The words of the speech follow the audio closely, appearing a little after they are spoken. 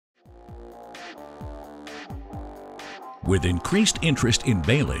With increased interest in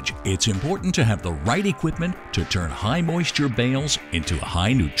baleage, it's important to have the right equipment to turn high-moisture bales into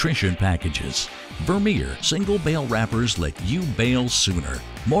high-nutrition packages. Vermeer single bale wrappers let you bale sooner,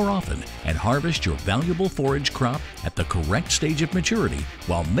 more often, and harvest your valuable forage crop at the correct stage of maturity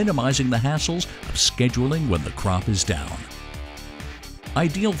while minimizing the hassles of scheduling when the crop is down.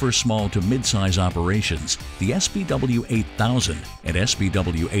 Ideal for small to mid-size operations, the SBW8000 and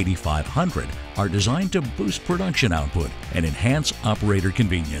SBW8500 are designed to boost production output and enhance operator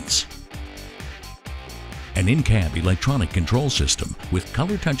convenience. An in-cab electronic control system with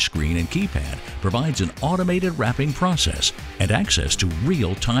color touchscreen and keypad provides an automated wrapping process and access to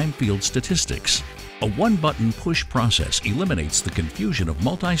real-time field statistics. A one-button push process eliminates the confusion of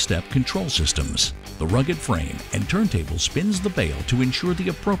multi-step control systems. The rugged frame and turntable spins the bale to ensure the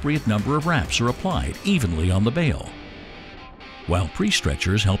appropriate number of wraps are applied evenly on the bale, while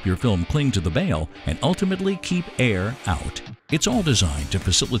pre-stretchers help your film cling to the bale and ultimately keep air out. It's all designed to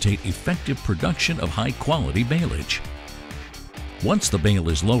facilitate effective production of high-quality baleage. Once the bale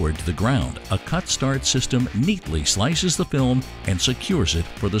is lowered to the ground, a cut-start system neatly slices the film and secures it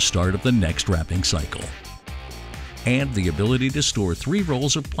for the start of the next wrapping cycle. And the ability to store 3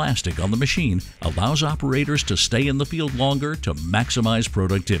 rolls of plastic on the machine allows operators to stay in the field longer to maximize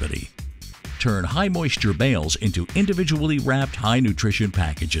productivity. Turn high-moisture bales into individually wrapped high-nutrition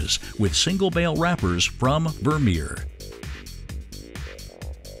packages with single bale wrappers from Vermeer.